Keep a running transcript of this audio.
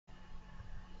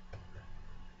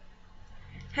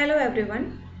Hello everyone.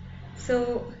 So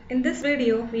in this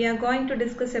video we are going to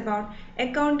discuss about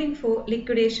accounting for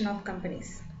liquidation of companies.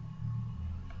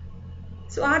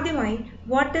 So ആദ്യമായി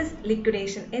what is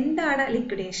liquidation? എന്താണ്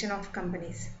liquidation of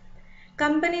companies?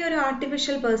 Company ഒരു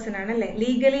artificial person ആണ് അല്ലേ,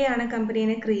 legally ആണ്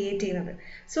കമ്പനീനെ create ചെയ്യുന്നത്.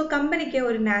 So കമ്പനിക്ക്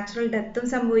ഒരു natural ഡെത്തും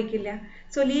സംഭവിക്കില്ല.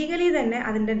 സോ ലീഗലി തന്നെ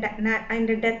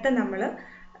അതിൻ്റെ ഡെത്ത് നമ്മൾ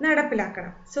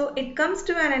നടപ്പിലാക്കണം. So it comes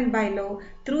to an end by law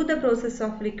through the process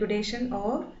of liquidation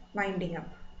or winding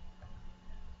up.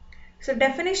 So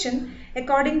definition,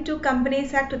 according to Companies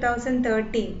Act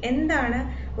 2013, എന്താണ്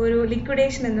ഒരു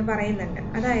liquidation എന്ന് പറയുന്നുണ്ട്.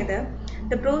 അതായത്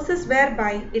the process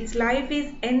whereby its life is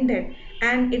ended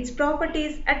and its property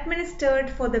is administered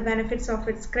for the benefits of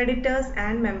its creditors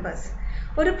and members.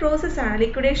 ഒരു പ്രോസസ്സാണ്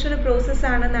liquidation, ഒരു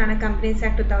പ്രോസസ്സാണെന്നാണ് companies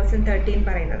act 2013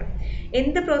 പറയുന്നത്.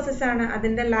 എന്ത് പ്രോസസ്സാണ്?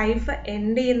 അതിൻ്റെ ലൈഫ്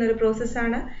എൻഡ് ചെയ്യുന്ന ഒരു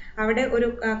പ്രോസസ്സാണ്. അവിടെ ഒരു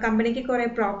കമ്പനിക്ക് കുറേ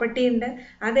പ്രോപ്പർട്ടി ഉണ്ട്,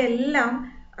 അതെല്ലാം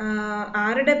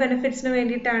ആരുടെ ബെനിഫിറ്റ്സിന്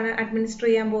വേണ്ടിയിട്ടാണ് അഡ്മിനിസ്റ്റർ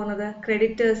ചെയ്യാൻ പോകുന്നത്?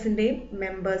 ക്രെഡിറ്റേഴ്സിൻ്റെയും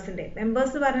മെമ്പേഴ്സിൻ്റെയും.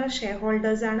 മെമ്പേഴ്സ് പറഞ്ഞാൽ ഷെയർ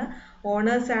ഹോൾഡേഴ്സ് ആണ്,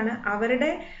 ഓണേഴ്സ് ആണ്.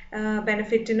 അവരുടെ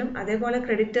ബെനിഫിറ്റിനും അതേപോലെ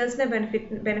ക്രെഡിറ്റേഴ്സിൻ്റെ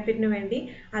ബെനിഫിറ്റിനും വേണ്ടി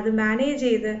അത് മാനേജ്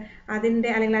ചെയ്ത് അതിൻ്റെ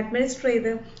അല്ലെങ്കിൽ അഡ്മിനിസ്റ്റർ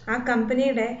ചെയ്ത് ആ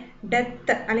കമ്പനിയുടെ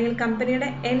ഡെത്ത് അല്ലെങ്കിൽ കമ്പനിയുടെ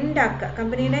എൻഡാക്കുക,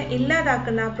 കമ്പനീനെ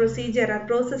ഇല്ലാതാക്കുന്ന ആ പ്രൊസീജിയർ, ആ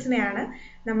പ്രോസസ്സിനെയാണ്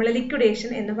നമ്മൾ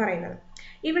ലിക്വിഡേഷൻ എന്ന് പറയുന്നത്.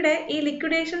 ഇവിടെ ഈ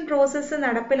ലിക്വിഡേഷൻ പ്രോസസ്സ്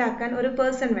നടപ്പിലാക്കാൻ ഒരു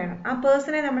പേഴ്സൺ വേണം. ആ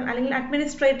പേഴ്സണെ നമ്മൾ അല്ലെങ്കിൽ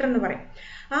അഡ്മിനിസ്ട്രേറ്റർ എന്ന് പറയും.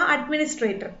 ആ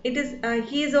administrator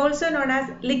he is also known as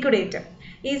liquidator,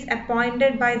 is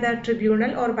appointed by the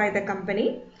tribunal or by the company.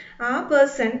 ആ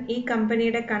പേഴ്സൺ ഈ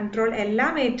കമ്പനിയുടെ കൺട്രോൾ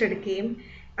എല്ലാം ഏറ്റെടുക്കുകയും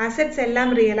അസറ്റ്സ് എല്ലാം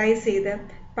റിയലൈസ് ചെയ്ത്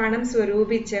പണം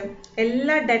സ്വരൂപിച്ച്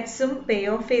എല്ലാ ഡെറ്റ്സും പേ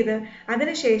ഓഫ് ചെയ്ത്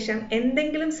അതിനുശേഷം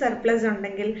എന്തെങ്കിലും സർപ്ലസ്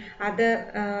ഉണ്ടെങ്കിൽ അത്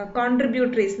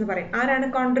കോൺട്രിബ്യൂട്ടറീസ് എന്ന് പറയും. ആരാണ്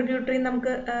കോൺട്രിബ്യൂട്ടറി?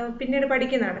 നമുക്ക് പിന്നീട്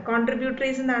പഠിക്കുന്നതാണ്.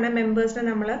 കോൺട്രിബ്യൂട്ടറീസ് എന്നാണ് മെമ്പേഴ്സിനെ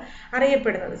നമ്മൾ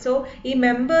അറിയപ്പെടുന്നത്. സോ ഈ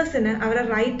മെമ്പേഴ്സിന് അവരുടെ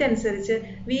റൈറ്റ് അനുസരിച്ച്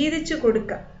വീതിച്ചു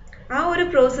കൊടുക്കുക, ആ ഒരു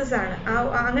പ്രോസസ്സാണ്.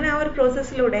 അങ്ങനെ ആ ഒരു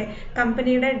പ്രോസസ്സിലൂടെ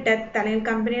കമ്പനിയുടെ ഡെത്ത് അല്ലെങ്കിൽ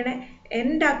കമ്പനിയുടെ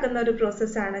എൻഡ് ആക്കുന്ന ഒരു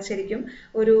പ്രോസസ്സാണ് ശരിക്കും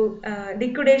ഒരു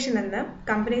ലിക്വിഡേഷൻ എന്ന്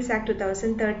കമ്പനീസ് ആക്ട്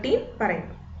 2013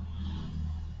 പറയുന്നു.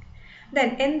 ദെൻ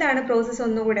എന്താണ് പ്രോസസ്സ്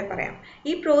ഒന്നുകൂടെ പറയാം.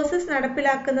 ഈ പ്രോസസ്സ്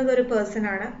നടപ്പിലാക്കുന്നത് ഒരു പേഴ്സൺ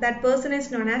ആണ്. That person is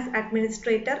known as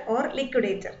administrator or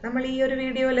liquidator. നമ്മൾ ഈ ഒരു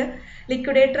വീഡിയോയിൽ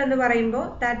ലിക്വിഡേറ്റർ എന്ന് പറയുമ്പോൾ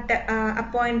ദാറ്റ്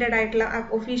അപ്പോയിൻറ്റഡ് ആയിട്ടുള്ള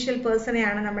ഒഫീഷ്യൽ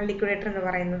പേഴ്സണെയാണ് നമ്മൾ ലിക്വിഡേറ്റർ എന്ന്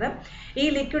പറയുന്നത്. ഈ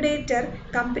ലിക്വിഡേറ്റർ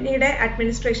കമ്പനിയുടെ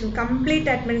അഡ്മിനിസ്ട്രേഷൻ,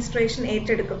 കംപ്ലീറ്റ് അഡ്മിനിസ്ട്രേഷൻ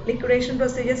ഏറ്റെടുക്കും. ലിക്വിഡേഷൻ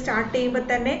പ്രൊസീജിയർ സ്റ്റാർട്ട് ചെയ്യുമ്പോൾ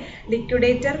തന്നെ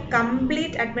ലിക്വിഡേറ്റർ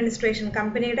കംപ്ലീറ്റ് അഡ്മിനിസ്ട്രേഷൻ,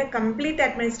 കമ്പനിയുടെ കംപ്ലീറ്റ്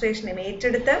അഡ്മിനിസ്ട്രേഷനും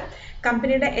ഏറ്റെടുത്ത്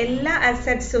കമ്പനിയുടെ എല്ലാ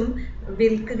അസറ്റ്സും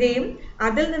വിൽക്കുകയും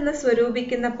അതിൽ നിന്ന്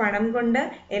സ്വരൂപിക്കുന്ന പണം കൊണ്ട്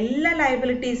എല്ലാ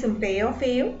ലയബിലിറ്റീസും പേ ഓഫ്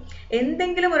ചെയ്യും.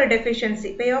 എന്തെങ്കിലും ഒരു ഡെഫിഷ്യൻസി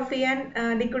പേ ഓഫ് ചെയ്യാൻ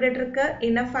ലിക്വിഡേറ്റർക്ക്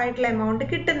ഇനഫ് ആയിട്ടുള്ള എമൗണ്ട്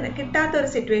കിട്ടാത്ത ഒരു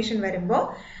സിറ്റുവേഷൻ വരുമ്പോൾ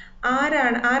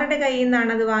ആരുടെ കയ്യിൽ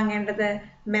നിന്നാണ് അത് വാങ്ങേണ്ടത്?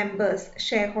 മെമ്പേഴ്സ്,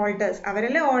 ഷെയർ ഹോൾഡേഴ്സ്,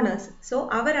 അവരല്ലേ ഓണേഴ്സ്. സോ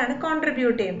അവരാണ്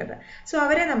കോൺട്രിബ്യൂട്ട് ചെയ്യേണ്ടത്. സോ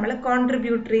അവരെ നമ്മൾ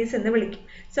കോൺട്രിബ്യൂട്ടറീസ് എന്ന് വിളിക്കും.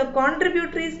 സോ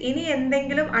കോൺട്രിബ്യൂട്ടറീസ് ഇനി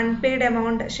എന്തെങ്കിലും unpaid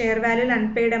amount, share വാല്യൂൽ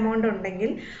unpaid amount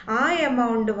ഉണ്ടെങ്കിൽ ആ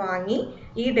എമൗണ്ട് വാങ്ങി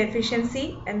ഈ ഡെഫിഷ്യൻസി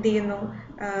എന്ത് ചെയ്യുന്നു?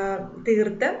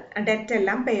 തീർത്ത് ഡെറ്റ്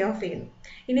എല്ലാം പേ ഓഫ് ചെയ്യുന്നു.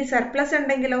 ഇനി സർപ്ലസ്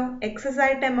ഉണ്ടെങ്കിലോ, എക്സസ്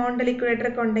ആയിട്ട് എമൗണ്ട്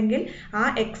ലിക്വിഡേറ്റർക്ക് ഉണ്ടെങ്കിൽ ആ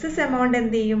എക്സസ് എമൗണ്ട്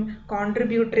എന്ത് ചെയ്യും?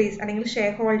 കോൺട്രിബ്യൂട്ടറീസ് അല്ലെങ്കിൽ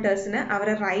ഷെയർ ഹോൾഡേഴ്സിന്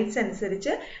അവരുടെ റൈറ്റ്സ്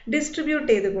അനുസരിച്ച് ഡിസ്ട്രിബ്യൂട്ട്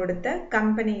ചെയ്ത് കൊടുത്ത്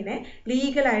കമ്പനീനെ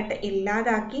ലീഗലായിട്ട്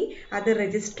ഇല്ലാതാക്കി അത്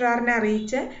രജിസ്ട്രാറിനെ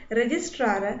അറിയിച്ച്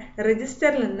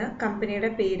രജിസ്റ്ററിൽ നിന്ന്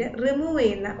കമ്പനിയുടെ പേര് റിമൂവ്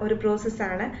ചെയ്യുന്ന ഒരു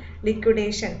പ്രോസസ്സാണ്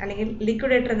ലിക്വിഡേഷൻ അല്ലെങ്കിൽ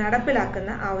ലിക്വിഡേറ്റർ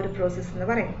നടപ്പിലാക്കുന്ന ആ ഒരു പ്രോസസ്സ് എന്ന്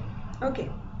പറയുന്നത്. ഓക്കെ,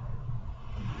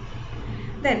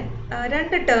 ദെൻ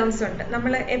രണ്ട് ടേംസ് ഉണ്ട്.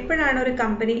 നമ്മൾ എപ്പോഴാണ് ഒരു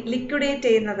കമ്പനി ലിക്വിഡേറ്റ്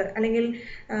ചെയ്യുന്നത് അല്ലെങ്കിൽ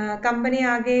കമ്പനി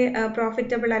ആകെ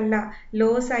പ്രോഫിറ്റബിൾ അല്ല,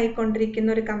 ലോസ് ആയിക്കൊണ്ടിരിക്കുന്ന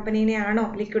ഒരു കമ്പനീനെയാണോ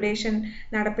ലിക്വിഡേഷൻ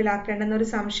നടപ്പിലാക്കേണ്ടെന്നൊരു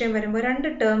സംശയം വരുമ്പോൾ രണ്ട്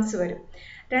ടേംസ് വരും.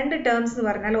 രണ്ട് ടേംസ് എന്ന്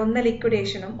പറഞ്ഞാൽ ഒന്ന്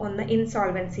ലിക്വിഡേഷനും ഒന്ന്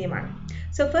ഇൻസോൾവൻസിയുമാണ്.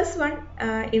 So first one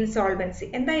insolvency.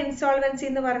 എന്താ ഇൻസോൾവൻസി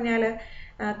എന്ന് പറഞ്ഞാൽ?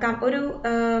 ഒരു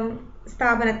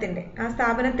ആ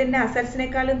സ്ഥാപനത്തിൻ്റെ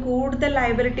അസറ്റ്സിനേക്കാളും കൂടുതൽ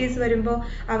ലയബിലിറ്റീസ് വരുമ്പോൾ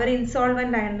അവർ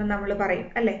ഇൻസോൾവൻ്റ് ആയെന്ന് നമ്മൾ പറയും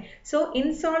അല്ലേ. സോ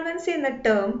ഇൻസോൾവൻസി എന്ന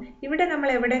ടേം ഇവിടെ നമ്മൾ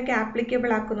എവിടെയൊക്കെ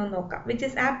ആപ്ലിക്കബിൾ ആക്കുന്നു നോക്കാം. Which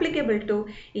is applicable to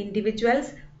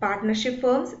individuals, partnership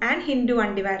firms and Hindu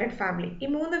undivided family. ഈ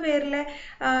മൂന്ന്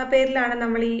പേരിലാണ്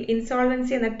നമ്മൾ ഈ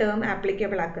ഇൻസോൾവൻസി എന്ന ടേം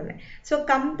ആപ്ലിക്കബിൾ ആക്കുന്നത്. സോ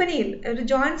കമ്പനിയിൽ ഒരു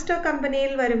ജോയിന്റ് സ്റ്റോക്ക്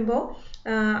കമ്പനിയിൽ വരുമ്പോൾ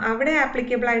അവിടെ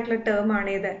ആപ്ലിക്കബിൾ ആയിട്ടുള്ള ടേം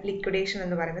ആണ് ഇത് ലിക്വിഡേഷൻ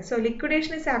എന്ന് പറയുന്നത്. So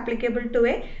liquidation is applicable to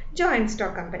A joint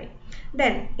stock company.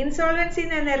 Then insolvency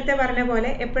ഞാൻ നേരത്തെ പറഞ്ഞ പോലെ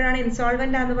എപ്പോഴാണ്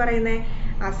ഇൻസോൾവൻ്റ് ആണെന്ന് പറയുന്നത്?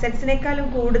 അസറ്റ്സിനേക്കാളും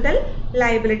കൂടുതൽ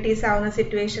ലയബിലിറ്റീസ് ആവുന്ന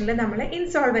സിറ്റുവേഷനിൽ നമ്മൾ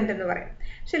ഇൻസോൾവൻ്റ് എന്ന് പറയും.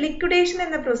 പക്ഷെ ലിക്വിഡേഷൻ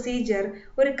എന്ന പ്രൊസീജിയർ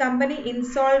ഒരു കമ്പനി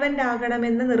ഇൻസോൾവൻ്റ്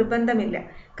ആകണമെന്ന് നിർബന്ധമില്ല.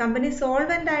 കമ്പനി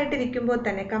സോൾവൻ്റ് ആയിട്ടിരിക്കുമ്പോൾ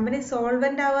തന്നെ, കമ്പനി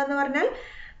സോൾവൻ്റ് ആവുക എന്ന് പറഞ്ഞാൽ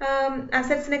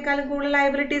അസറ്റ്സിനേക്കാളും കൂടുതൽ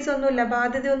ലയബിലിറ്റീസ് ഒന്നുമില്ല,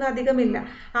 ബാധ്യതയൊന്നും അധികമില്ല.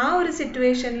 ആ ഒരു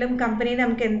സിറ്റുവേഷനിലും കമ്പനീനെ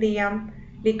നമുക്ക് എന്ത് ചെയ്യാം,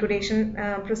 ലിക്വിഡേഷൻ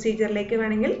പ്രൊസീജിയറിലേക്ക്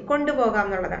വേണമെങ്കിൽ കൊണ്ടുപോകാം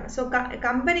എന്നുള്ളതാണ്. സോ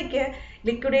കമ്പനിക്ക്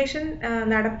ലിക്വിഡേഷൻ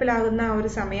നടപ്പിലാകുന്ന ആ ഒരു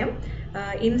സമയം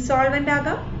ഇൻസോൾവെൻ്റ്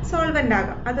ആകാം, സോൾവെൻ്റ്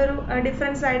ആകാം. അതൊരു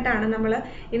ഡിഫറൻസ് ആയിട്ടാണ് നമ്മൾ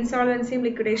ഇൻസോൾവൻസിയും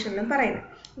ലിക്വിഡേഷനിലും പറയുന്നത്.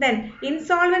 ദെൻ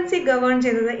ഇൻസോൾവൻസി ഗവേൺ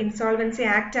ചെയ്യുന്നത് ഇൻസോൾവൻസി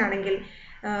ആക്ട് ആണെങ്കിൽ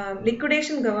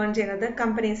ലിക്വിഡേഷൻ ഗവേൺ ചെയ്യുന്നത്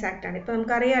കമ്പനീസ് ആക്ട് ആണ്. ഇപ്പോൾ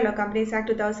നമുക്കറിയാലോ, കമ്പനീസ്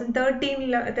ആക്ട്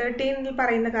 2013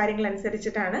 പറയുന്ന കാര്യങ്ങൾ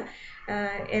അനുസരിച്ചിട്ടാണ്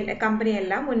കമ്പനി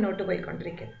എല്ലാം മുന്നോട്ട്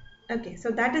പോയിക്കൊണ്ടിരിക്കുന്നത്. Okay, so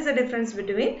that is the difference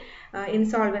between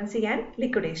insolvency and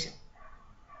liquidation.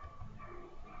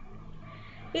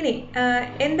 ഇനി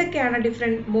എന്തൊക്കെയാണ്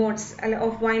different modes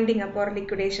of winding up or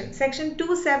liquidation? Section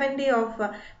 270 of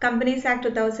companies act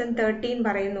 2013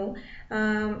 പറയുന്നു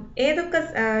ഏതൊക്കെ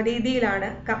രീതിയിലാണ്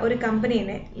ഒരു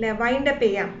കമ്പനീനെ വൈൻഡ് അപ്പ്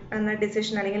ചെയ്യാം എന്ന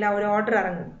ഡിസിഷൻ അല്ലെങ്കിൽ ആ ഒരു ഓർഡർ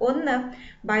ഇറങ്ങും. ഒന്ന്,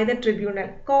 ബൈ ദ ട്രിബ്യൂണൽ,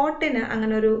 കോർട്ടിന്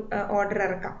അങ്ങനെ ഒരു ഓർഡർ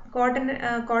ഇറക്കാം.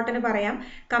 കോർട്ടിന് പറയാം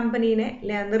കമ്പനീനെ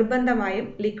നിർബന്ധമായും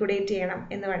ലിക്വിഡേറ്റ് ചെയ്യണം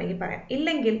എന്ന് വേണമെങ്കിൽ പറയാം.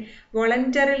 ഇല്ലെങ്കിൽ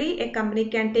voluntarily A company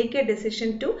can take A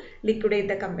decision to liquidate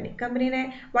the company. കമ്പനീനെ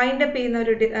wind up ചെയ്യുന്ന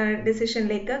ഒരു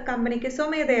ഡിസിഷനിലേക്ക് കമ്പനിക്ക്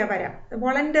സ്വമേധയാ വരാം.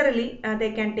 Voluntarily they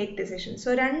can take decision.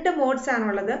 So രണ്ട് മോഡ്സ്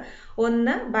ആണുള്ളത്.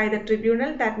 ഒന്ന്, by the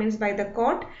tribunal, that means by the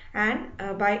court, and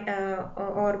by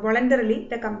or voluntarily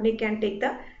the company can take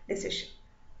the decision.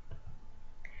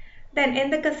 Then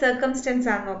എന്തൊക്കെ circumstances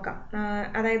ആണ് നോക്കാം.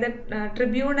 അതായത്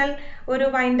ട്രിബ്യൂണൽ ഒരു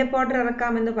വൈൻഡപ്പ് ഓർഡർ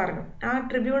ഇറക്കാമെന്ന് പറഞ്ഞു. ആ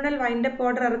ട്രിബ്യൂണൽ വൈൻഡപ്പ്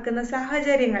ഓർഡർ ഇറക്കുന്ന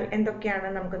സാഹചര്യങ്ങൾ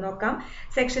എന്തൊക്കെയാണെന്ന് നമുക്ക് നോക്കാം.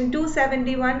 സെക്ഷൻ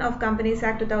 271 ഓഫ് കമ്പനീസ്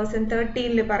ആക്ട്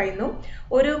 2013 പറയുന്നു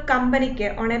ഒരു കമ്പനിക്ക്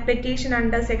on A petition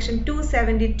under section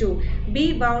 272 B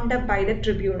bound up by the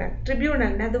tribunal,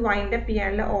 ട്രിബ്യൂണലിന് അത് വൈൻഡപ്പ്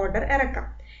ചെയ്യാനുള്ള ഓർഡർ ഇറക്കാം.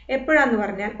 എപ്പോഴാന്ന്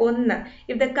പറഞ്ഞാൽ, ഒന്ന്,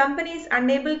 if the company is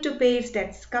unable to pay it's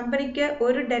debts, കമ്പനിക്ക്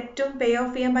ഒരു ഡെറ്റും പേ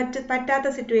ഓഫ് ചെയ്യാൻ പറ്റാത്ത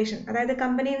സിറ്റുവേഷൻ, അതായത്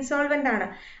കമ്പനി ഇൻസോൾവെന്റ് ആണ്,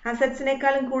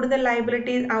 അസറ്റ്സിനേക്കാളും കൂടുതൽ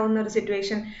ലയബിലിറ്റി ആവുന്ന ഒരു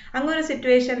സിറ്റുവേഷൻ. അങ്ങനെ ഒരു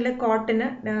സിറ്റുവേഷനിൽ കോർട്ടിന്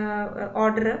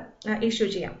ഓർഡർ ഇഷ്യൂ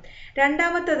ചെയ്യാം.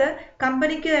 രണ്ടാമത്തത്,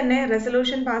 കമ്പനിക്ക് തന്നെ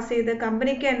റെസൊല്യൂഷൻ പാസ് ചെയ്ത്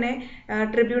കമ്പനിക്ക് തന്നെ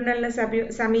ട്രിബ്യൂണലിനെ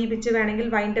സമീപിച്ച് വേണമെങ്കിൽ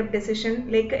വൈൻഡ് അപ്പ്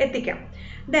ഡിസിഷനിലേക്ക് എത്തിക്കാം.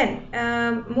 ദെൻ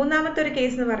മൂന്നാമത്തെ ഒരു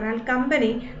കേസ് എന്ന് പറഞ്ഞാൽ, കമ്പനി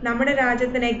നമ്മുടെ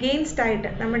രാജ്യത്തിന് എഗെയിൻസ്റ്റ് ആയിട്ട്,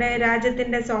 നമ്മുടെ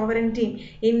രാജ്യത്തിൻ്റെ സോവറിറ്റിയും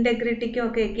ഇൻറ്റഗ്രിറ്റിക്കും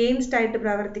ഒക്കെ എഗെയിൻസ്റ്റ് ആയിട്ട്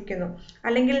പ്രവർത്തിക്കുന്നു,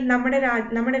 അല്ലെങ്കിൽ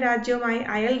നമ്മുടെ രാജ്യവുമായി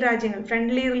അയൽ രാജ്യങ്ങൾ,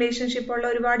 ഫ്രണ്ട്ലി റിലേഷൻഷിപ്പ് ഉള്ള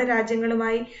ഒരുപാട്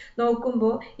രാജ്യങ്ങളുമായി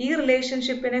നോക്കുമ്പോൾ ഈ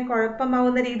റിലേഷൻഷിപ്പിനെ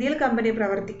കുഴപ്പമാവുന്ന രീതിയിൽ കമ്പനി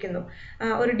പ്രവർത്തിക്കുന്നു,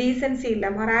 ഒരു ഡീസൻസി ഇല്ല,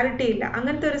 മൊറാലിറ്റി ഇല്ല.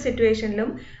 അങ്ങനത്തെ ഒരു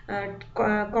സിറ്റുവേഷനിലും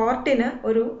കോർട്ടിന്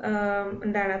ഒരു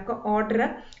ഓർഡർ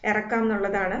ഇറക്കാം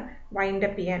എന്നുള്ളതാണ് വൈൻഡ്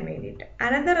അപ്പ് ചെയ്യാൻ വേണ്ടിയിട്ട്.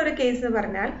 അനന്തർ ഒരു കേസ് എന്ന്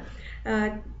പറഞ്ഞാൽ,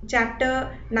 ചാപ്റ്റർ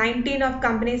 19 ഓഫ്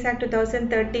കമ്പനീസ് ആക്ട്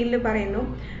 2013 പറയുന്നു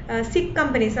സിക്ക്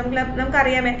കമ്പനീസ്,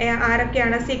 നമുക്കറിയാം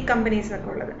ആരൊക്കെയാണ് സിക്ക് കമ്പനീസ് എന്നൊക്കെ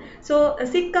ഉള്ളത്. സോ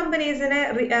സിക്ക് കമ്പനീസിനെ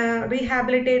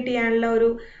റീഹാബിലിറ്റേറ്റ് ചെയ്യാനുള്ള ഒരു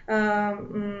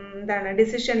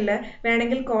ഡിസിഷനിൽ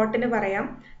വേണമെങ്കിൽ കോർട്ടിന് പറയാം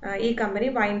ഈ കമ്പനി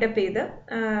വൈൻഡ് അപ്പ് ചെയ്ത്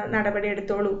നടപടി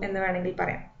എടുത്തോളൂ എന്ന് വേണമെങ്കിൽ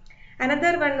പറയാം.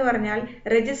 അനദർ വൺ എന്ന് പറഞ്ഞാൽ,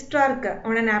 രജിസ്ട്രാർക്ക്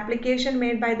on an application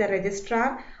made by the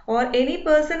registrar or any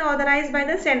person authorized by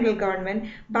the central government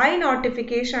by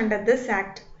notification under this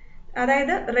act,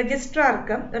 അതായത്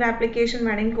രജിസ്ട്രാർക്ക് ഒരു ആപ്ലിക്കേഷൻ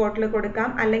വേണമെങ്കിൽ കോർട്ടിൽ കൊടുക്കാം,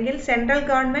 അല്ലെങ്കിൽ സെൻട്രൽ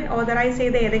ഗവൺമെന്റ് ഓതറൈസ്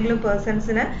ചെയ്ത ഏതെങ്കിലും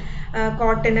പേഴ്സൺസിന്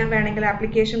കോർട്ടിന് വേണമെങ്കിൽ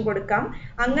ആപ്ലിക്കേഷൻ കൊടുക്കാം.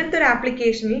 അങ്ങനത്തെ ഒരു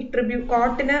ആപ്ലിക്കേഷനിൽ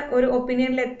കോർട്ടിന് ഒരു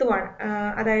ഒപ്പീനിയനിൽ എത്തുവാണ്,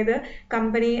 അതായത്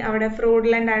കമ്പനി അവിടെ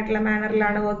ഫ്രോഡുലന്റ് ആയിട്ടുള്ള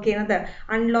മാനറിലാണ് വർക്ക് ചെയ്യുന്നത്,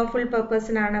 അൺലോഫുൾ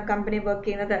പർപ്പസിനാണ് കമ്പനി വർക്ക്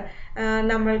ചെയ്യുന്നത്,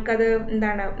 നമ്മൾക്കത്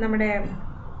നമ്മുടെ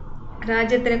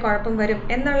രാജ്യത്തിന് കുഴപ്പം വരും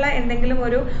എന്നുള്ള എന്തെങ്കിലും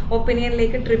ഒരു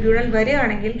ഒപ്പീനിയനിലേക്ക് ട്രിബ്യൂണൽ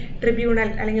വരികയാണെങ്കിൽ ട്രിബ്യൂണൽ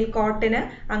അല്ലെങ്കിൽ കോർട്ടിന്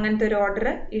അങ്ങനത്തെ ഒരു ഓർഡർ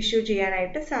ഇഷ്യൂ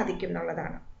ചെയ്യാനായിട്ട് സാധിക്കും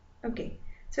എന്നുള്ളതാണ്. ഓക്കെ,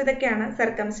 സോ ഇതൊക്കെയാണ്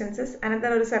സർക്കംസ്റ്റൻസസ്.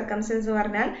 അനന്തര ഒരു സർക്കംസ്റ്റൻസ് എന്ന്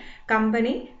പറഞ്ഞാൽ,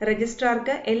 കമ്പനി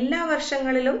രജിസ്ട്രാർക്ക് എല്ലാ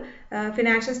വർഷങ്ങളിലും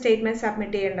ഫിനാൻഷ്യൽ സ്റ്റേറ്റ്മെന്റ്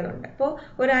സബ്മിറ്റ് ചെയ്യേണ്ടതുണ്ട്. അപ്പോൾ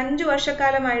ഒരു 5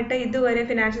 വർഷക്കാലമായിട്ട് ഇതുവരെ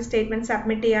ഫിനാൻഷ്യൽ സ്റ്റേറ്റ്മെന്റ്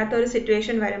സബ്മിറ്റ് ചെയ്യാത്ത ഒരു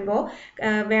സിറ്റുവേഷൻ വരുമ്പോൾ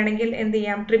വേണമെങ്കിൽ എന്ത്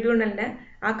ചെയ്യാം, ട്രിബ്യൂണലിന്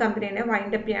ആ കമ്പനീനെ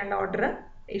വൈൻഡ് അപ്പ് ചെയ്യാനുള്ള ഓർഡർ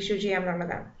ഇഷ്യൂ ചെയ്യാം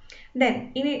എന്നുള്ളതാണ്. ദെൻ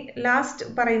ഇനി ലാസ്റ്റ്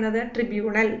പറയുന്നത്,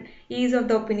 tribunal is of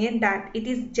the opinion that it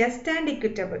is just and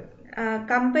equitable.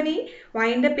 Company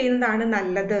wind up ചെയ്യുന്നതാണ്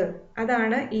നല്ലത്,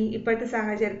 അതാണ് ഇപ്പോഴത്തെ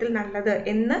സാഹചര്യത്തിൽ നല്ലത്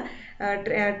എന്ന്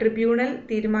ട്രിബ്യൂണൽ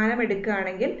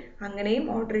തീരുമാനമെടുക്കുകയാണെങ്കിൽ അങ്ങനെയും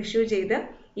ഓർഡർ ഇഷ്യൂ ചെയ്ത്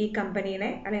ഈ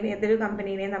കമ്പനീനെ അല്ലെങ്കിൽ ഏതൊരു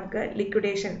കമ്പനീനെ നമുക്ക്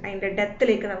ലിക്വിഡേഷൻ, അതിൻ്റെ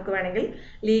ഡെത്തിലേക്ക് നമുക്ക് വേണമെങ്കിൽ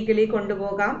ലീഗലി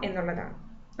കൊണ്ടുപോകാം എന്നുള്ളതാണ്.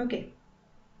 Okay,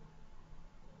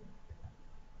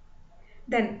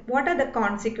 then what are the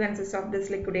consequences of this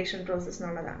liquidation process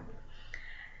എന്നുള്ളതാണ്.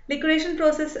 ലിക്വിഡേഷൻ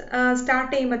പ്രോസസ്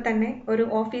സ്റ്റാർട്ട് ചെയ്യുമ്പോൾ തന്നെ ഒരു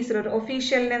ഓഫീസർ, ഒരു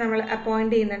ഒഫീഷ്യലിനെ നമ്മൾ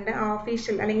അപ്പോയിന്റ് ചെയ്യുന്നുണ്ട്. ആ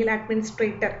ഒഫീഷ്യൽ അല്ലെങ്കിൽ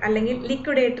അഡ്മിനിസ്ട്രേറ്റർ അല്ലെങ്കിൽ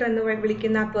ലിക്വിഡേറ്റർ എന്ന്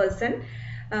വിളിക്കുന്ന ആ പേഴ്സൺ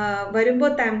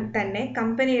വരുമ്പോൾ തന്നെ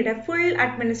കമ്പനിയുടെ ഫുൾ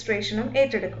അഡ്മിനിസ്ട്രേഷനും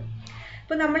ഏറ്റെടുക്കും.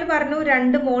 ഇപ്പോൾ നമ്മൾ പറഞ്ഞു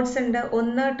രണ്ട് മോഡ്സ് ഉണ്ട്.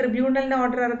 ഒന്ന് ട്രിബ്യൂണലിന്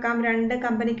ഓർഡർ ഇറക്കാം, രണ്ട്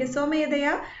കമ്പനിക്ക്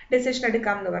സ്വമേധയാ ഡിസിഷൻ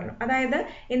എടുക്കാം എന്ന് പറഞ്ഞു. അതായത്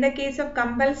in the case of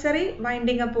compulsory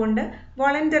winding up ഉണ്ട്,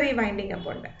 വോളണ്ടറി വൈൻഡിങ് അപ്പ്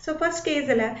ഉണ്ട്. സോ ഫസ്റ്റ്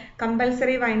കേസിൽ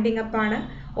കമ്പൽസറി വൈൻഡിങ് അപ്പ് ആണ്.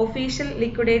 Official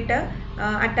liquidator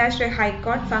attached A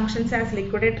high court functions as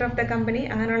liquidator of the company.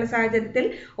 അങ്ങനെയുള്ള സാഹചര്യത്തിൽ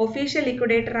ഒഫീഷ്യൽ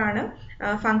ലിക്വിഡേറ്റർ ആണ്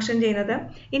ഫങ്ഷൻ ചെയ്യുന്നത്.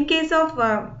 In case of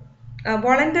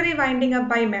voluntary winding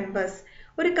up by members,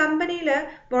 ഒരു കമ്പനിയിൽ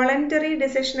വോളണ്ടറി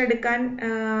ഡിസിഷൻ എടുക്കാൻ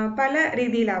പല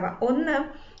രീതിയിലാവാം. ഒന്ന്,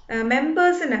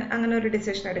 മെമ്പേഴ്സിന് അങ്ങനെ ഒരു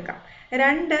ഡിസിഷൻ എടുക്കാം.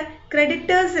 രണ്ട്,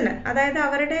 ക്രെഡിറ്റേഴ്സിന്, അതായത്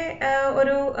അവരുടെ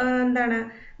ഒരു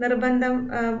നിർബന്ധം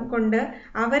കൊണ്ട്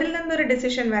അവരിൽ നിന്നൊരു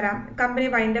ഡിസിഷൻ വരാം, കമ്പനി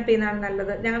വൈൻഡപ്പ് ചെയ്യുന്നതാണ്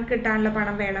നല്ലത്, ഞങ്ങൾക്ക് കിട്ടാനുള്ള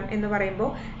പണം വേണം എന്ന് പറയുമ്പോൾ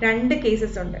രണ്ട്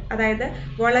കേസസ് ഉണ്ട്. അതായത്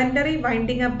voluntary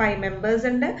winding up by members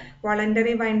ഉണ്ട്,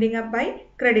 voluntary winding up by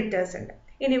creditors ഉണ്ട്.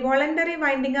 ഇനി voluntary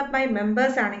winding up by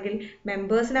members ആണെങ്കിൽ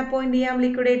മെമ്പേഴ്സിനെ അപ്പോയിന്റ് ചെയ്യാം,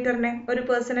 ലിക്വിഡേറ്ററിനെ ഒരു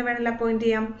പേഴ്സണെ വേണമെങ്കിൽ അപ്പോയിന്റ്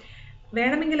ചെയ്യാം,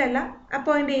 വേണമെങ്കിലല്ല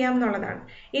അപ്പോയിന്റ് ചെയ്യാം എന്നുള്ളതാണ്.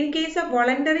 In case of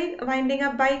voluntary winding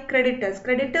up by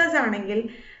creditors ആണെങ്കിൽ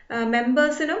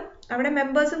മെമ്പേഴ്സിനും, അവിടെ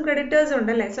മെമ്പേഴ്സും ക്രെഡിറ്റേഴ്സും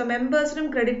ഉണ്ടല്ലേ, സോ മെമ്പേഴ്സിനും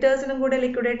ക്രെഡിറ്റേഴ്സിനും കൂടെ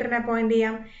ലിക്വിഡേറ്ററിനെ അപ്പോയിന്റ്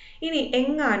ചെയ്യാം. ഇനി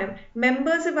എങ്ങാനും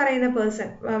മെമ്പേഴ്സ് പറയുന്ന പേഴ്സൺ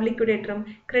ലിക്വിഡേറ്ററും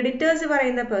ക്രെഡിറ്റേഴ്സ്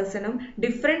പറയുന്ന പേഴ്സണും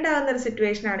ഡിഫറെൻ്റ് ആകുന്ന ഒരു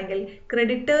സിറ്റുവേഷൻ ആണെങ്കിൽ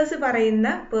ക്രെഡിറ്റേഴ്സ് പറയുന്ന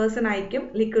പേഴ്സൺ ആയിരിക്കും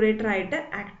ലിക്വിഡേറ്റർ ആയിട്ട്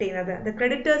ആക്ട് ചെയ്യുന്നത്. The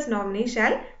creditors nominee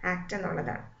shall act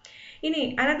എന്നുള്ളതാണ്. ഇനി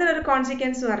അനദർ ഒരു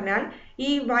കോൺസിക്വൻസ് പറഞ്ഞാൽ ഈ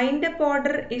വൈൻഡപ്പ്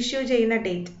ഓർഡർ ഇഷ്യൂ ചെയ്യുന്ന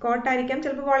ഡേറ്റ് കോർട്ടായിരിക്കാം,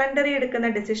 ചിലപ്പോൾ വോളണ്ടറി എടുക്കുന്ന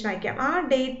ഡിസിഷൻ ആയിരിക്കാം. ആ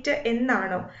ഡേറ്റ്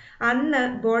എന്നാണോ അന്ന്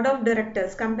ബോർഡ് ഓഫ്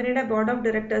ഡയറക്ടേഴ്സ്, കമ്പനിയുടെ ബോർഡ് ഓഫ്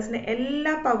ഡയറക്ടേഴ്സിന്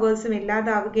എല്ലാ പവേഴ്സും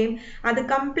ഇല്ലാതാവുകയും അത്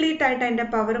കംപ്ലീറ്റ് ആയിട്ട് അതിൻ്റെ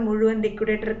പവർ മുഴുവൻ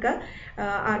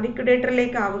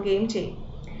ലിക്വിഡേറ്ററിലേക്ക് ആവുകയും ചെയ്യും.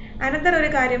 അനദർ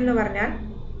ഒരു കാര്യം എന്ന് പറഞ്ഞാൽ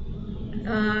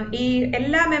ഈ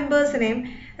എല്ലാ മെമ്പേഴ്സിനെയും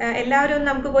എല്ലാവരും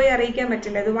നമുക്ക് പോയി അറിയിക്കാൻ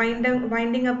പറ്റില്ല. ഇത്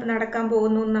വൈൻഡിങ് അപ്പ് നടക്കാൻ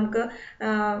പോകുന്നു നമുക്ക്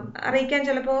അറിയിക്കാൻ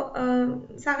ചിലപ്പോൾ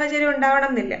സാഹചര്യം ഉണ്ടാവണം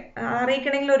എന്നില്ല.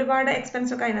 അറിയിക്കണമെങ്കിൽ ഒരുപാട്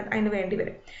എക്സ്പെൻസ് ഒക്കെ അതിന് വേണ്ടി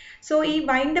വരും. സോ ഈ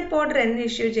വൈൻഡപ്പ് ഓർഡർ എന്ന്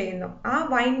ഇഷ്യൂ ചെയ്യുന്നു, ആ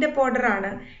വൈൻഡപ്പ് ഓർഡർ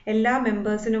ആണ് എല്ലാ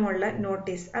മെമ്പേഴ്സിനുമുള്ള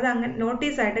നോട്ടീസ്. അത് അങ്ങനെ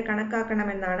നോട്ടീസായിട്ട്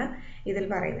കണക്കാക്കണമെന്നാണ് ഇതിൽ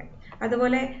പറയുന്നത്.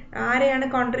 അതുപോലെ ആരെയാണ്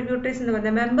കോൺട്രിബ്യൂട്ടറീസ് എന്ന്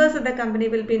പറയുന്നത്? Members of the company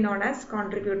will be known as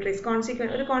contributories.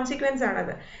 ഒരു കോൺസിക്വൻസ്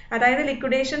ആണത്. അതായത്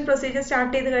ലിക്വിഡേഷൻ പ്രൊസീജിയർ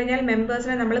സ്റ്റാർട്ട് ചെയ്ത് കഴിഞ്ഞാൽ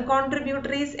മെമ്പേഴ്സിനെ നമ്മൾ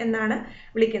കോൺട്രിബ്യൂട്ടറീസ് എന്നാണ്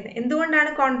വിളിക്കുന്നത്. എന്തുകൊണ്ടാണ്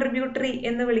കോൺട്രിബ്യൂട്ടറി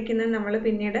എന്ന് വിളിക്കുന്നത് നമ്മൾ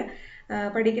പിന്നീട്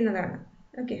പഠിക്കുന്നതാണ്.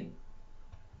 ഓക്കെ.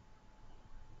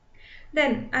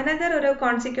 ദെൻ അനദർ ഒരു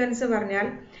കോൺസിക്വൻസ് പറഞ്ഞാൽ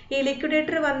ഈ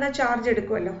ലിക്വിഡേറ്റർ വന്ന് ചാർജ്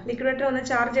എടുക്കുമല്ലോ, ലിക്വിഡേറ്റർ വന്ന്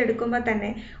ചാർജ് എടുക്കുമ്പോൾ തന്നെ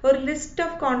ഒരു ലിസ്റ്റ്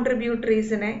ഓഫ്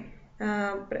കോൺട്രിബ്യൂട്ടറീസിനെ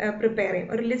പ്രിപ്പയർ ചെയ്യും.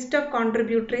 ഒരു ലിസ്റ്റ് ഓഫ്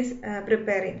കോൺട്രിബ്യൂട്ടറീസ്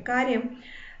പ്രിപ്പയർ ചെയ്യും. കാര്യം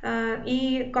ഈ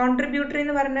കോൺട്രിബ്യൂട്ടറി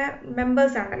എന്ന് പറഞ്ഞ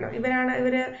മെമ്പേഴ്സ് ആണല്ലോ, ഇവർ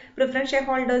പ്രിഫറൻസ് ഷെയർ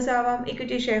ഹോൾഡേഴ്സ് ആവാം,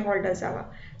 ഇക്വിറ്റി ഷെയർ ഹോൾഡേഴ്സ് ആവാം.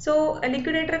 സോ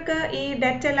ലിക്വിഡേറ്റർക്ക് ഈ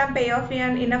ഡെറ്റ് എല്ലാം പേ ഓഫ്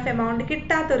ചെയ്യാൻ ഇനഫ് എമൗണ്ട്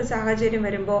കിട്ടാത്തൊരു സാഹചര്യം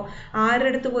വരുമ്പോൾ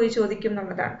ആരുടെ അടുത്ത് പോയി ചോദിക്കും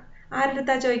എന്നുള്ളതാണ്. ആരുടെ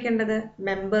അടുത്താണ് ചോദിക്കേണ്ടത്?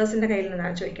 മെമ്പേഴ്സിൻ്റെ കയ്യിൽ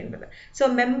നിന്നാണ് ചോദിക്കേണ്ടത്. സോ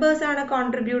മെമ്പേഴ്സ് ആണ്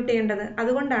കോൺട്രിബ്യൂട്ട് ചെയ്യേണ്ടത്.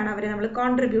 അതുകൊണ്ടാണ് അവരെ നമ്മൾ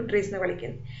കോൺട്രിബ്യൂട്ടറീസ് എന്ന്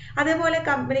വിളിക്കുന്നത്. അതേപോലെ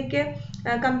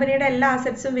കമ്പനിയുടെ എല്ലാ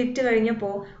അസറ്റ്സും വിറ്റ്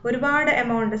കഴിഞ്ഞപ്പോൾ ഒരുപാട്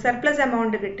എമൗണ്ട്, സർപ്ലസ്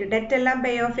എമൗണ്ട് കിട്ടി, ഡെറ്റ് എല്ലാം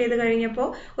പേ ഓഫ് ചെയ്ത് കഴിഞ്ഞപ്പോൾ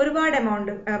ഒരുപാട്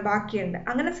എമൗണ്ട് ബാക്കിയുണ്ട്.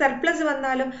 അങ്ങനെ സർപ്ലസ്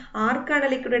വന്നാലും ആർക്കാണ്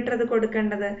ലിക്വിഡേറ്റർ അത്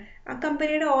കൊടുക്കേണ്ടത്? ആ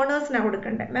കമ്പനിയുടെ ഓണേഴ്സിനാണ്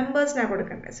കൊടുക്കേണ്ടത്, മെമ്പേഴ്സിനാണ്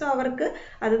കൊടുക്കേണ്ടത്. സോ അവർക്ക്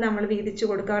അത് നമ്മൾ വീതിച്ചു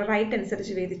കൊടുക്കും, അവർ റൈറ്റ്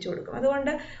അനുസരിച്ച് വീതിച്ചു കൊടുക്കും.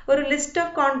 അതുകൊണ്ട് ഒരു ലിസ്റ്റ്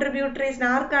ഓഫ് കോൺട്രിബ്യൂട്ടറീസിന്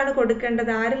ആർക്കാണ്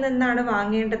കൊടുക്കേണ്ടത്, ആരിൽ നിന്നാണ്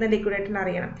വാങ്ങേണ്ടത് ലിക്വിഡേറ്ററിന്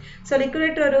അറിയണം. സോ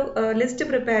ലിക്വിഡേറ്റർ ഒരു ലിസ്റ്റ്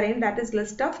പ്രിപ്പയർ ചെയ്യും, that is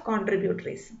list of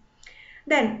contributories.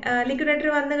 Then liquidator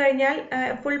വന്നു കഴിഞ്ഞാൽ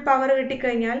ഫുൾ പവർ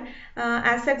കിട്ടിക്കഴിഞ്ഞാൽ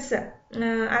അസറ്റ്സ്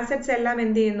എല്ലാം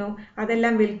എന്ത് ചെയ്യുന്നു?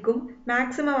 അതെല്ലാം വിൽക്കും.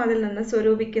 മാക്സിമം അതിൽ നിന്ന്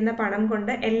സ്വരൂപിക്കുന്ന പണം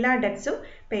കൊണ്ട് എല്ലാ ഡെറ്റ്സും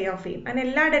പേ ഓഫ് ചെയ്യും. അങ്ങനെ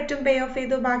എല്ലാ ഡെറ്റും പേ ഓഫ്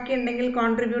ചെയ്തു ബാക്കിയുണ്ടെങ്കിൽ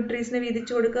കോൺട്രിബ്യൂട്ടറീസിന്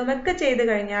വീതിച്ചു കൊടുക്കുകയും ഒക്കെ ചെയ്ത്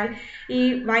കഴിഞ്ഞാൽ ഈ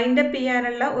വൈൻഡപ്പ്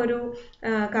ചെയ്യാനുള്ള ഒരു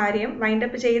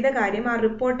വൈൻഡപ്പ് ചെയ്ത കാര്യം ആ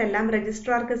റിപ്പോർട്ടെല്ലാം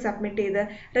രജിസ്ട്രാർക്ക് സബ്മിറ്റ് ചെയ്ത്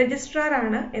രജിസ്ട്രാർ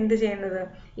ആണ് എന്ത് ചെയ്യുന്നത്?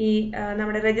 ഈ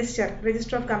നമ്മുടെ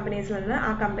രജിസ്റ്റർ ഓഫ് കമ്പനീസിൽ നിന്ന്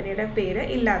ആ കമ്പനിയുടെ പേര്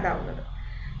ഇല്ലാതാവുന്നത്.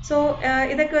 സോ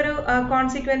ഇതൊക്കെ ഒരു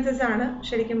കോൺസിക്വൻസസ് ആണ്.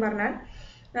 ശരിക്കും പറഞ്ഞാൽ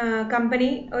കമ്പനി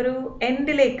ഒരു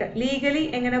എൻഡിലേക്ക് ലീഗലി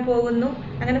എങ്ങനെ പോകുന്നു,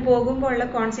 അങ്ങനെ പോകുമ്പോൾ ഉള്ള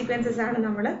കോൺസിക്വൻസസ് ആണ്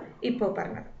നമ്മൾ ഇപ്പോൾ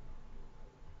പറഞ്ഞത്.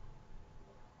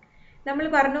 നമ്മൾ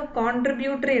പറഞ്ഞു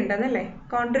കോൺട്രിബ്യൂട്ടറി ഉണ്ടെന്നല്ലേ,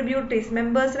 കോൺട്രിബ്യൂട്ടറീസ്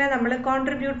മെമ്പേഴ്സിനെ നമ്മൾ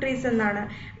കോൺട്രിബ്യൂട്ടറീസ് എന്നാണ്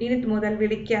ഇനി മുതൽ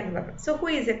വിളിക്കാൻ പറഞ്ഞു. So who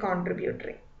is A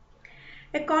contributory?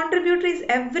 A contributor is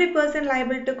every person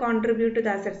liable to contribute to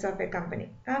the assets of a company.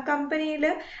 ആ കമ്പനിയിൽ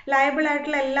ലയബിൾ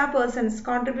ആയിട്ടുള്ള എല്ലാ പേഴ്സൺസ്,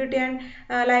 കോൺട്രിബ്യൂട്ട് ചെയ്യാൻ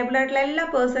ലയബിൾ ആയിട്ടുള്ള എല്ലാ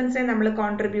പേഴ്സൺസിനെ നമ്മൾ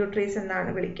കോൺട്രിബ്യൂട്ടറീസ്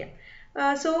എന്നാണ് വിളിക്കുക.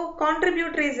 സോ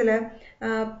കോൺട്രിബ്യൂട്ടറീസിൽ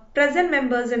പ്രസന്റ്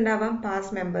മെമ്പേഴ്സ് ഉണ്ടാവാം,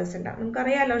 പാസ്റ്റ് മെമ്പേഴ്സ് ഉണ്ടാവും.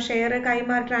 നമുക്കറിയാലോ ഷെയർ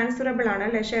ട്രാൻസ്ഫറബിൾ ആണ്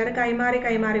അല്ലേ, ഷെയർ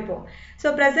കൈമാറി പോകും.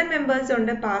 സോ പ്രസന്റ് മെമ്പേഴ്സ്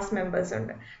ഉണ്ട്, പാസ്റ്റ് മെമ്പേഴ്സ്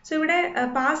ഉണ്ട്. സോ ഇവിടെ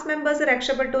പാസ്റ്റ് മെമ്പേഴ്സ്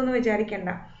രക്ഷപ്പെട്ടു എന്ന് വിചാരിക്കേണ്ട.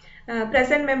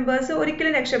 present members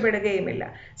ഒരിക്കലും രക്ഷപ്പെടുകയുമില്ല.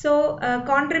 So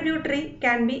contributory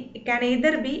can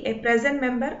either be a present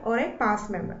member or a past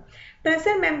member.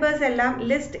 Present members എല്ലാം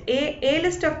ലിസ്റ്റ് A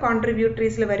list of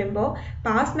contributoriesൽ വരുമ്പോൾ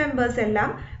past members എല്ലാം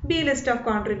B list of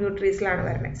contributoriesലാണ്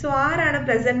വരുന്നത്. So ആരാണ്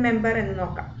present member എന്ന്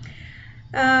നോക്കാം.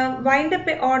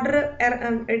 വൈൻഡപ്പ് ഓർഡർ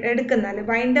എടുക്കുന്ന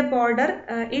വൈൻഡപ്പ് ഓർഡർ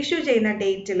ഇഷ്യൂ ചെയ്യുന്ന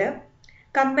ഡേറ്റിൽ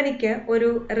കമ്പനിക്ക് ഒരു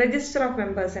രജിസ്റ്റർ ഓഫ്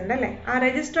മെമ്പേഴ്സ് ഉണ്ട് അല്ലേ? ആ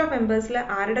രജിസ്റ്റർ ഓഫ് മെമ്പേഴ്സിൽ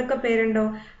ആരുടെയൊക്കെ പേരുണ്ടോ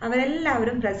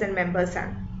അവരെല്ലാവരും പ്രസന്റ്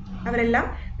മെമ്പേഴ്സാണ്.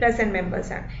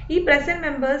 ഈ പ്രസന്റ്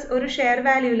മെമ്പേഴ്സ് ഒരു ഷെയർ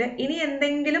വാല്യൂവിൽ ഇനി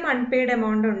എന്തെങ്കിലും അൺപെയ്ഡ്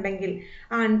എമൗണ്ട് ഉണ്ടെങ്കിൽ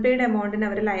ആ അൺപെയ്ഡ് എമൗണ്ടിന്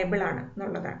അവർ ലയബിൾ ആണ്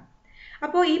എന്നുള്ളതാണ്.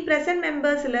 അപ്പോൾ ഈ പ്രസന്റ്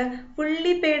മെമ്പേഴ്സിൽ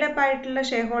ഫുള്ളി പെയ്ഡപ്പ് ആയിട്ടുള്ള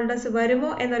ഷെയർ ഹോൾഡേഴ്സ്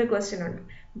വരുമോ എന്നൊരു ക്വസ്റ്റ്യൻ ഉണ്ട്.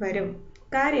 വരും.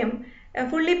 കാര്യം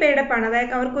ഫുള്ളി പെയ്ഡപ്പ് ആണ്,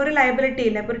 അതായത് അവർക്ക് ഒരു ലയബിലിറ്റി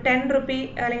ഇല്ല. ഇപ്പോൾ ഒരു 10 റുപ്പി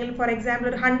അല്ലെങ്കിൽ ഫോർ എക്സാമ്പിൾ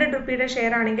ഒരു 100 റുപ്പിയുടെ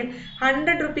ഷെയർ ആണെങ്കിൽ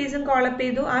 100 റുപ്പീസും കോളപ്പ്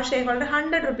ചെയ്തു, ആ ഷെയർ ഹോൾഡർ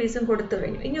 100 റുപ്പീസും കൊടുത്തു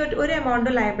കഴിഞ്ഞു. ഇനി ഒരു എമൗണ്ട്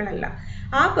ലയബിൾ അല്ല.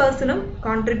 ആ പേഴ്സണും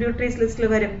കോൺട്രിബ്യൂട്ടറീസ് ലിസ്റ്റിൽ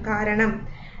വരും. കാരണം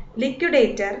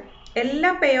ലിക്വിഡേറ്റർ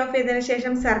എല്ലാം പേ ഓഫ് ചെയ്തതിനു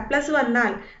ശേഷം സർപ്ലസ്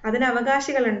വന്നാൽ അതിന്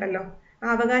അവകാശികളുണ്ടല്ലോ. ആ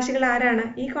അവകാശികൾ ആരാണ്?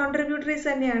 ഈ കോൺട്രിബ്യൂട്ടറീസ്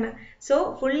തന്നെയാണ്. So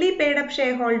fully paid up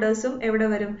share ഹോൾഡേഴ്സും എവിടെ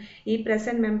വരും? ഈ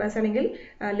പ്രസന്റ് മെമ്പേഴ്സ് അല്ലെങ്കിൽ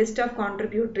ലിസ്റ്റ് ഓഫ്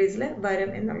കോൺട്രിബ്യൂട്ടറീസിൽ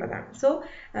വരും എന്നുള്ളതാണ്. So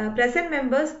present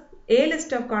members A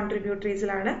list of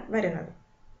കോൺട്രിബ്യൂട്ടറീസിലാണ് വരുന്നത്.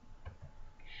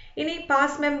 ഇനി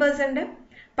പാസ്റ്റ് മെമ്പേഴ്സ് ഉണ്ട്.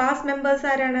 പാസ്റ്റ് മെമ്പേഴ്സ്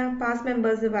ആരാണ്? പാസ്റ്റ്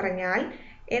മെമ്പേഴ്സ് പറഞ്ഞാൽ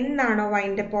എന്നാണോ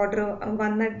വൈൻഡപ്പ് ഓർഡർ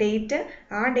വന്ന ഡേറ്റ്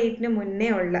ആ ഡേറ്റിന്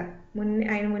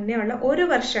അതിന് മുന്നേ ഉള്ള ഒരു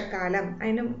വർഷക്കാലം,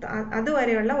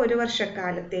 അതുവരെയുള്ള ഒരു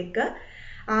വർഷക്കാലത്തേക്ക്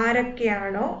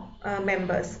ആരൊക്കെയാണോ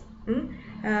മെമ്പേഴ്സ്,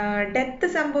 ഡെത്ത്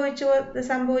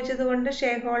സംഭവിച്ചത് കൊണ്ട്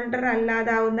ഷെയർ ഹോൾഡർ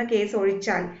അല്ലാതാവുന്ന കേസ്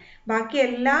ഒഴിച്ചാൽ ബാക്കി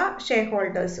എല്ലാ ഷെയർ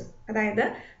ഹോൾഡേഴ്സും, അതായത്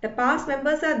the past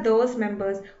members are those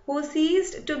members who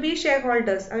ceased to B share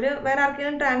holders. അവർ വേറെ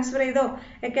ആർക്കെങ്കിലും ട്രാൻസ്ഫർ ചെയ്തോ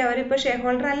ഒക്കെ അവരിപ്പോൾ ഷെയർ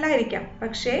ഹോൾഡർ അല്ലായിരിക്കാം,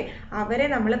 പക്ഷേ അവരെ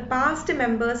നമ്മൾ പാസ്റ്റ്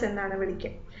മെമ്പേഴ്സ് എന്നാണ്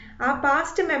വിളിക്കുക. ആ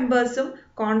പാസ്റ്റ് മെമ്പേഴ്സും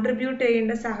കോൺട്രിബ്യൂട്ട്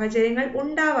ചെയ്യേണ്ട സാഹചര്യങ്ങൾ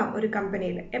ഉണ്ടാവാം ഒരു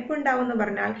കമ്പനിയിൽ. എപ്പോൾ ഉണ്ടാവും എന്ന്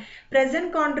പറഞ്ഞാൽ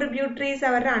പ്രസന്റ് കോൺട്രിബ്യൂട്ടറീസ്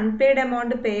അവരുടെ അൺപെയ്ഡ്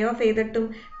എമൗണ്ട് പേ ഓഫ് ചെയ്തിട്ടും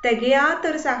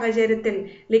തികയാത്തൊരു സാഹചര്യത്തിൽ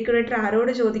ലിക്വിഡേറ്റർ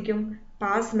ആരോട് ചോദിക്കും?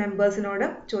 പാസ്റ്റ് മെമ്പേഴ്സിനോട്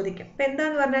ചോദിക്കും. അപ്പം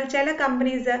എന്താന്ന് പറഞ്ഞാൽ ചില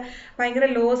കമ്പനീസ് ഭയങ്കര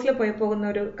ലോസിൽ പോയി പോകുന്ന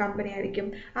ഒരു കമ്പനി ആയിരിക്കും.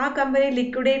 ആ കമ്പനി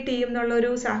ലിക്വിഡേറ്റ് ചെയ്യും എന്നുള്ളൊരു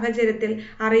സാഹചര്യത്തിൽ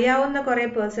അറിയാവുന്ന കുറേ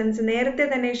പേഴ്സൺസ് നേരത്തെ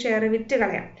തന്നെ ഷെയർ വിറ്റ്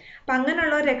കളയാം. അപ്പം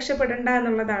അങ്ങനെയുള്ളവർ രക്ഷപ്പെടേണ്ട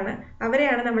എന്നുള്ളതാണ്,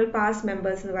 അവരെയാണ് നമ്മൾ പാസ്റ്റ്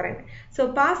മെമ്പേഴ്സ് എന്ന് പറയുന്നത്. So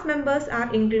past members are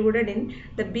included in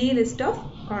the B list of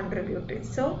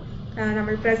contributories. So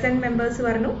നമ്മൾ പ്രസന്റ് മെമ്പേഴ്സ്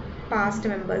പറഞ്ഞു, പാസ്റ്റ്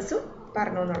മെമ്പേഴ്സും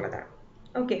പറഞ്ഞു എന്നുള്ളതാണ്.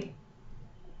 ഓക്കെ.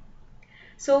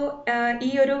 സോ ഈ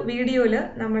ഒരു വീഡിയോയിൽ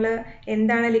നമ്മൾ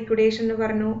എന്താണ് ലിക്വിഡേഷൻ എന്ന്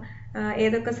പറഞ്ഞു,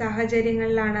 ഏതൊക്കെ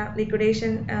സാഹചര്യങ്ങളിലാണ്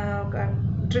ലിക്വിഡേഷൻ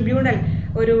ട്രിബ്യൂണൽ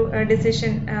ഒരു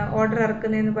ഡിസിഷൻ ഓർഡർ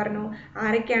ഇറക്കുന്നതെന്ന് പറഞ്ഞു,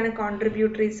 ആരൊക്കെയാണ്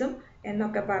കോൺട്രിബ്യൂട്ടറീസും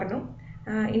എന്നൊക്കെ പറഞ്ഞു.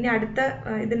 ഇനി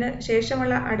ഇതിന്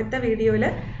ശേഷമുള്ള അടുത്ത വീഡിയോയിൽ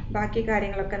ബാക്കി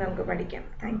കാര്യങ്ങളൊക്കെ നമുക്ക് പഠിക്കാം.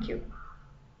 Thank you.